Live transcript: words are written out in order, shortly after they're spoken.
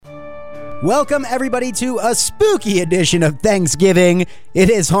Welcome, everybody, to a spooky edition of Thanksgiving.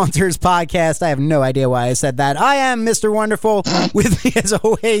 It is Haunters Podcast. I have no idea why I said that. I am Mr. Wonderful. With me, as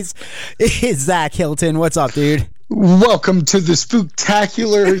always, is Zach Hilton. What's up, dude? Welcome to the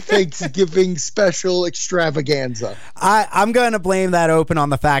spooktacular Thanksgiving special extravaganza. I'm going to blame that open on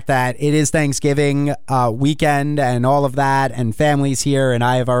the fact that it is Thanksgiving weekend and all of that, and family's here, and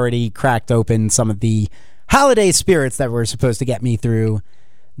I have already cracked open some of the holiday spirits that were supposed to get me through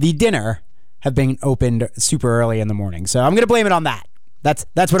the dinner have been opened super early in the morning. So I'm going to blame it on that. That's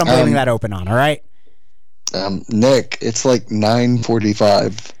what I'm blaming that open on, all right? Nick, it's like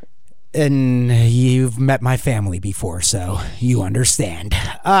 9:45. And you've met my family before, so you understand.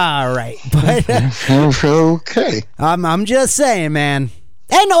 All right. But okay. I'm just saying, man.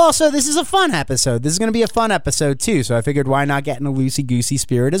 And also, this is a fun episode. This is going to be a fun episode, too. So I figured, why not get in a loosey-goosey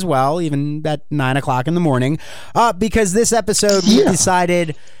spirit as well, even at 9 o'clock in the morning? Because this episode, we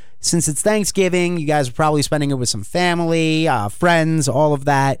decided, since it's Thanksgiving, you guys are probably spending it with some family, friends, all of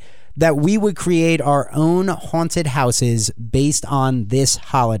that, that we would create our own haunted houses based on this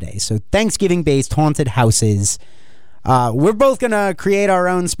holiday. So Thanksgiving-based haunted houses. We're both going to create our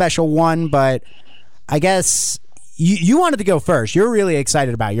own special one, but I guess you wanted to go first. You're really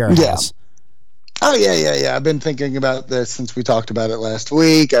excited about your house. Oh, yeah. I've been thinking about this since we talked about it last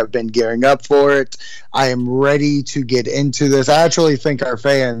week. I've been gearing up for it. I am ready to get into this. I actually think our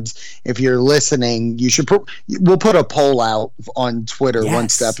fans, if you're listening, we'll put a poll out on Twitter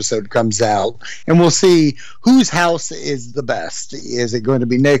once the episode comes out, and we'll see whose house is the best. Is it going to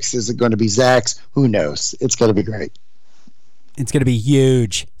be Nick's? Is it going to be Zach's? Who knows? It's going to be great. It's going to be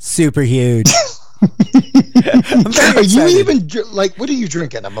huge. Super huge. Are you even what are you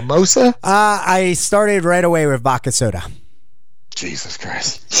drinking? A mimosa? I started right away with vodka soda. Jesus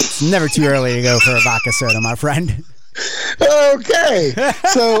Christ! It's never too early to go for a vodka soda, my friend. Okay,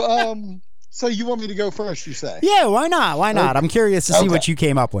 so you want me to go first? You say? Yeah, why not? Why not? I'm curious to see what you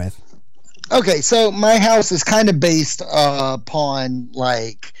came up with. Okay, so my house is kind of based upon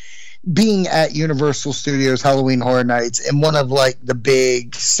being at Universal Studios Halloween Horror Nights and one of the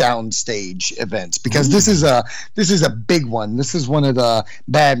big soundstage events, because this is a big one. This is one of the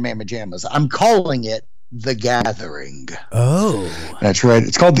Bad Mama Jammas. I'm calling it The Gathering. Oh, that's right.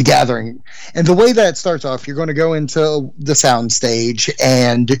 It's called The Gathering. And the way that starts off, you're going to go into the soundstage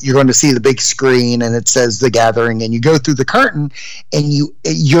and you're going to see the big screen and it says The Gathering, and you go through the curtain and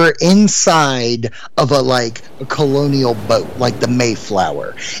you're inside of a colonial boat, like the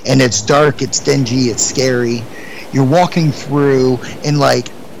Mayflower, and it's dark, it's dingy, it's scary. You're walking through and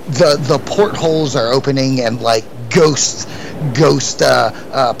the portholes are opening and ghost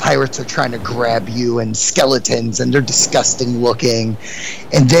pirates are trying to grab you, and skeletons, and they're disgusting looking.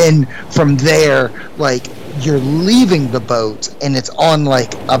 And then from there, you're leaving the boat and it's on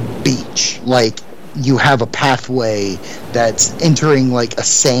a beach. You have a pathway that's entering a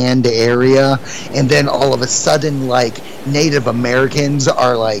sand area, and then all of a sudden Native Americans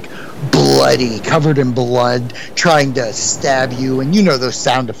are bloody, covered in blood, trying to stab you, and you know those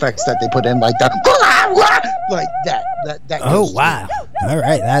sound effects that they put in that that oh wow through. All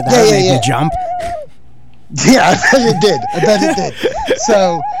right, that made you jump. Yeah, I bet it did.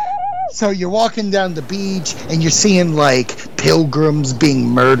 So you're walking down the beach and you're seeing pilgrims being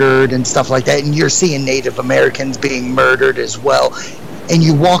murdered and stuff like that, and you're seeing Native Americans being murdered as well. And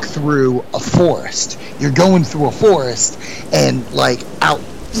you walk through a forest. You're going through a forest, and out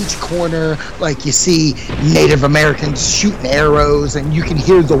each corner, you see Native Americans shooting arrows, and you can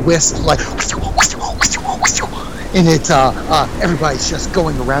hear the whisk, and it's everybody's just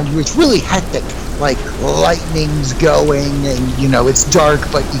going around you. It's really hectic. Lightning's going, and it's dark,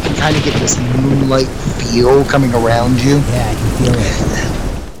 but you can kind of get this moonlight feel coming around you. Yeah, I can feel it.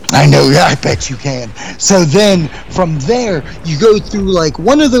 I know, I bet you can. So then from there, you go through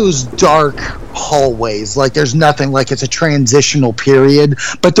one of those dark hallways. There's nothing, it's a transitional period,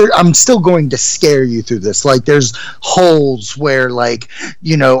 but I'm still going to scare you through this. There's holes where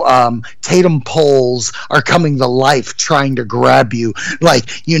Tatum poles are coming to life trying to grab you.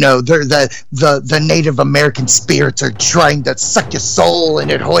 They're the Native American spirits are trying to suck your soul, and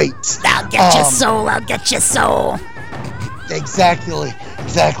it hurts. I'll get your soul, I'll get your soul. Exactly.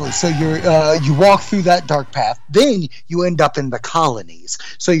 So you walk through that dark path, then you end up in the colonies.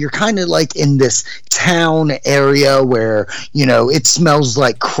 So you're kind of in this town area where it smells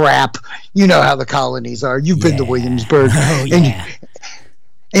like crap. You know how the colonies are. You've been to Williamsburg. Oh, yeah.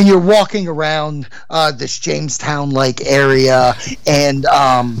 and you're walking around this Jamestown-like area, and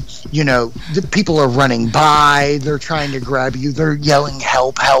the people are running by. They're trying to grab you. They're yelling,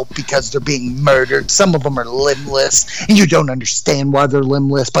 "Help! Help!" because they're being murdered. Some of them are limbless, and you don't understand why they're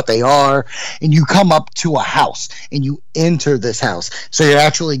limbless, but they are. And you come up to a house, and you enter this house. So you're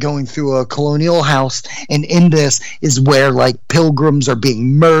actually going through a colonial house, and in this is where like pilgrims are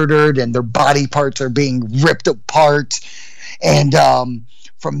being murdered, and their body parts are being ripped apart. And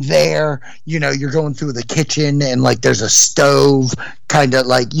from there, you're going through the kitchen, and like there's a stove, kind of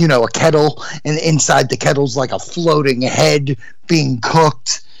like, a kettle, and inside the kettle's like a floating head being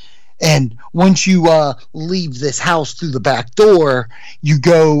cooked. And once you leave this house through the back door, you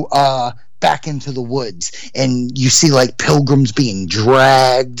go back into the woods, and you see like pilgrims being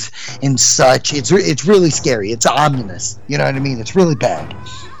dragged and such. It's really scary. It's ominous. You know what I mean? It's really bad.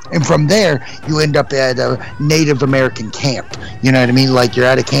 And from there, you end up at a Native American camp. You know what I mean? Like you're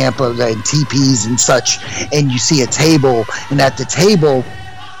at a camp of teepees and such, and you see a table, and at the table,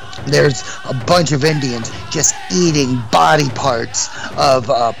 there's a bunch of Indians just eating body parts of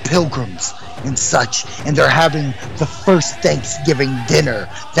pilgrims and such, and they're having the first Thanksgiving dinner.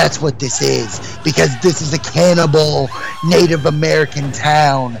 That's what this is, because this is a cannibal Native American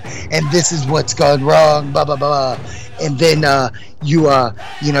town, and this is what's gone wrong, blah blah blah. And then you're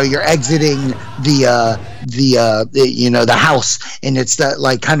exiting the house, and it's that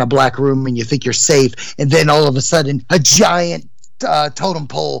like kind of black room, and you think you're safe, and then all of a sudden a giant totem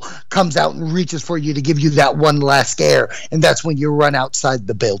pole comes out and reaches for you to give you that one last scare, and that's when you run outside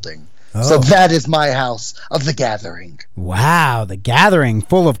the building. Oh. So that is my house of The Gathering. Wow, The Gathering,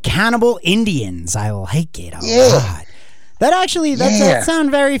 full of cannibal Indians. I like it a lot. That sounds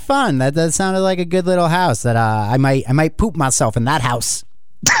very fun. That sounded like a good little house. That I might poop myself in that house.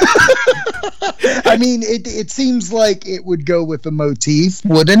 I mean, it seems like it would go with the motif,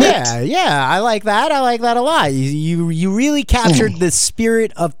 wouldn't it? Yeah, I like that. I like that a lot. You really captured the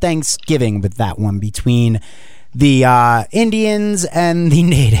spirit of Thanksgiving with that one, between the Indians and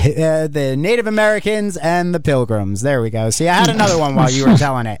the Native Americans and the Pilgrims. There we go. See, I had another one while you were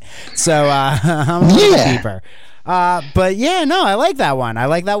telling it, so I'm a little deeper. But yeah, no, I like that one. I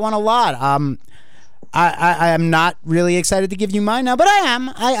like that one a lot. I am not really excited to give you mine now, but I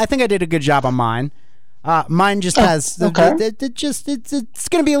am. I think I did a good job on mine. Mine just has it's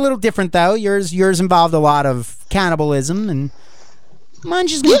going to be a little different though. Yours involved a lot of cannibalism, and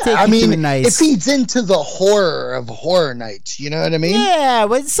mine's just going to take you to a nice. It feeds into the horror of Horror Nights. You know what I mean? Yeah,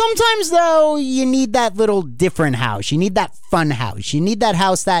 but sometimes though you need that little different house. You need that fun house. You need that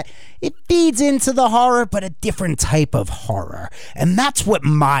house that it feeds into the horror, but a different type of horror. And that's what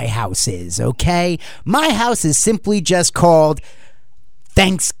my house is, okay? My house is simply just called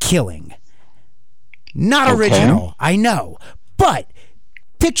Thanksgiving. Not original, I know. But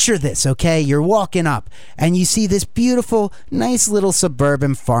picture this, okay? You're walking up and you see this beautiful, nice little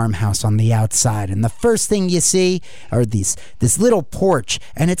suburban farmhouse on the outside. And the first thing you see are this little porch,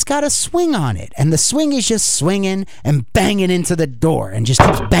 and it's got a swing on it. And the swing is just swinging and banging into the door and just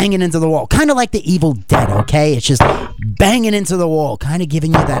keeps banging into the wall. Kind of like the Evil Dead, okay? It's just banging into the wall, kind of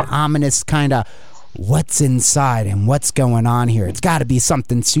giving you that ominous kind of what's inside and what's going on here. It's got to be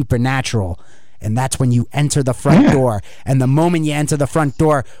something supernatural. And that's when you enter the front door. And the moment you enter the front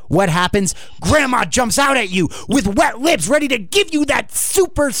door, what happens? Grandma jumps out at you with wet lips, ready to give you that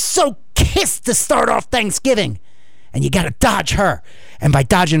super soaked kiss to start off Thanksgiving. And you got to dodge her. And by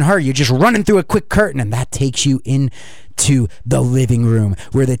dodging her, you're just running through a quick curtain, and that takes you into the living room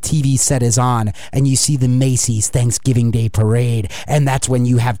where the TV set is on, and you see the Macy's Thanksgiving Day Parade. And that's when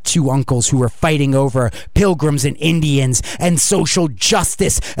you have two uncles who are fighting over pilgrims and Indians and social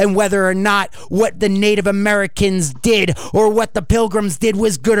justice, and whether or not what the Native Americans did or what the pilgrims did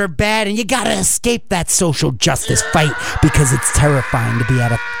was good or bad. And you gotta escape that social justice fight, because it's terrifying to be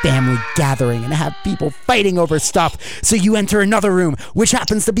at a family gathering and have people fighting over stuff. So you enter another room, which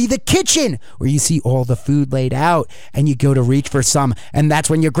happens to be the kitchen, where you see all the food laid out, and you go to reach for some, and that's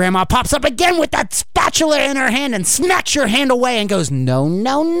when your grandma pops up again with that spatula in her hand and smacks your hand away and goes, no,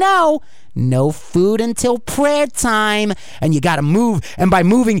 no, no. No food until prayer time. And you gotta move, and by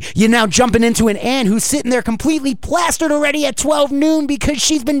moving, you're now jumping into an Ann who's sitting there completely plastered already at 12 noon because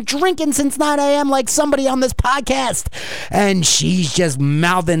she's been drinking since 9 a.m. like somebody on this podcast. And she's just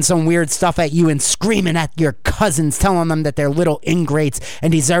mouthing some weird stuff at you and screaming at your cousins, telling them that they're little ingrates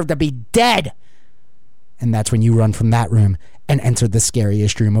and deserve to be dead. And that's when you run from that room and enter the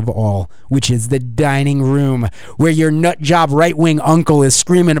scariest room of all, which is the dining room, where your nutjob right-wing uncle is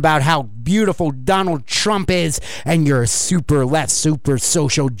screaming about how beautiful Donald Trump is, and your super left, super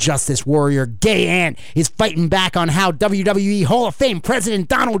social justice warrior gay aunt is fighting back on how WWE Hall of Fame President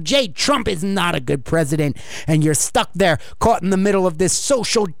Donald J. Trump is not a good president, and you're stuck there caught in the middle of this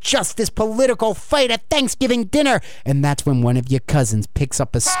social justice political fight at Thanksgiving dinner, and that's when one of your cousins picks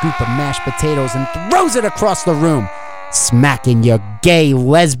up a scoop of mashed potatoes and throws it across the room, smacking your gay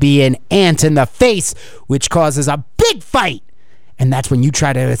lesbian aunt in the face, which causes a big fight. And that's when you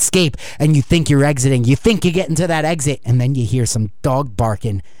try to escape, and you think you're exiting. You think you get into that exit, and then you hear some dog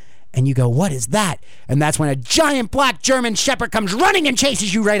barking, and you go, what is that? And that's when a giant black German shepherd comes running and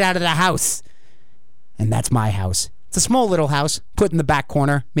chases you right out of the house. And that's my house. It's a small little house, put in the back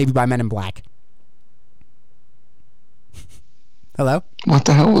corner, maybe by Men in Black. Hello? What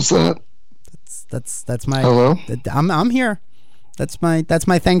the hell was that? That's my. Hello? I'm here. That's my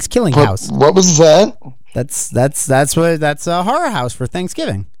Thanksgiving house. What was that? That's a horror house for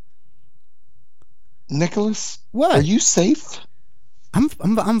Thanksgiving. Nicholas, what? Are you safe? I'm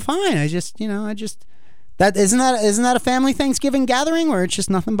fine. That isn't that a family Thanksgiving gathering where it's just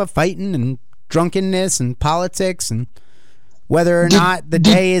nothing but fighting and drunkenness and politics and whether or not the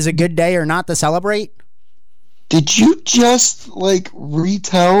day is a good day or not to celebrate. Did you just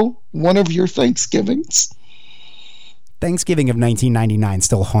retell one of your Thanksgivings? Thanksgiving of 1999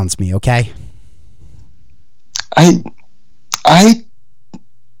 still haunts me, okay? I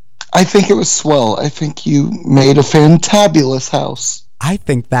think it was swell. I think you made a fantabulous house. I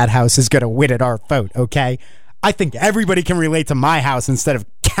think that house is going to win at our vote, okay? I think everybody can relate to my house instead of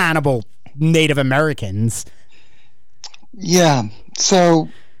cannibal Native Americans. Yeah. So,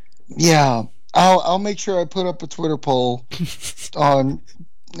 yeah. I'll make sure I put up a Twitter poll and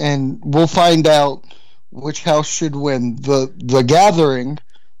we'll find out which house should win, the gathering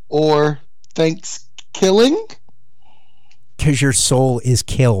or Thanksgiving. Because your soul is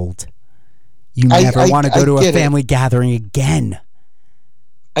killed. You never want to go to a family gathering again.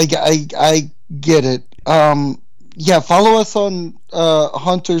 I get it. Yeah, follow us on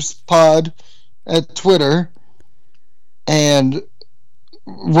Hunter's Pod at Twitter, and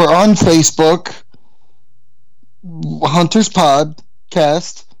we're on Facebook, Hunter's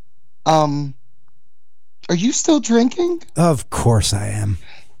Podcast. Are you still drinking? Of course I am.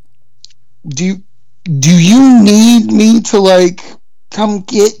 Do you need me to come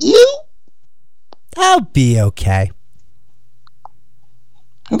get you? I'll be okay.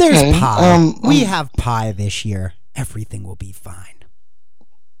 There's pie. We have pie this year. Everything will be fine.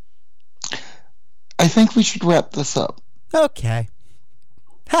 I think we should wrap this up. Okay.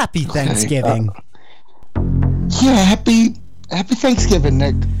 Happy Thanksgiving. Yeah, happy Thanksgiving,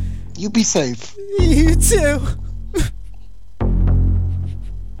 Nick. You be safe. You too.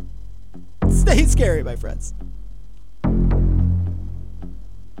 Stay scary, my friends.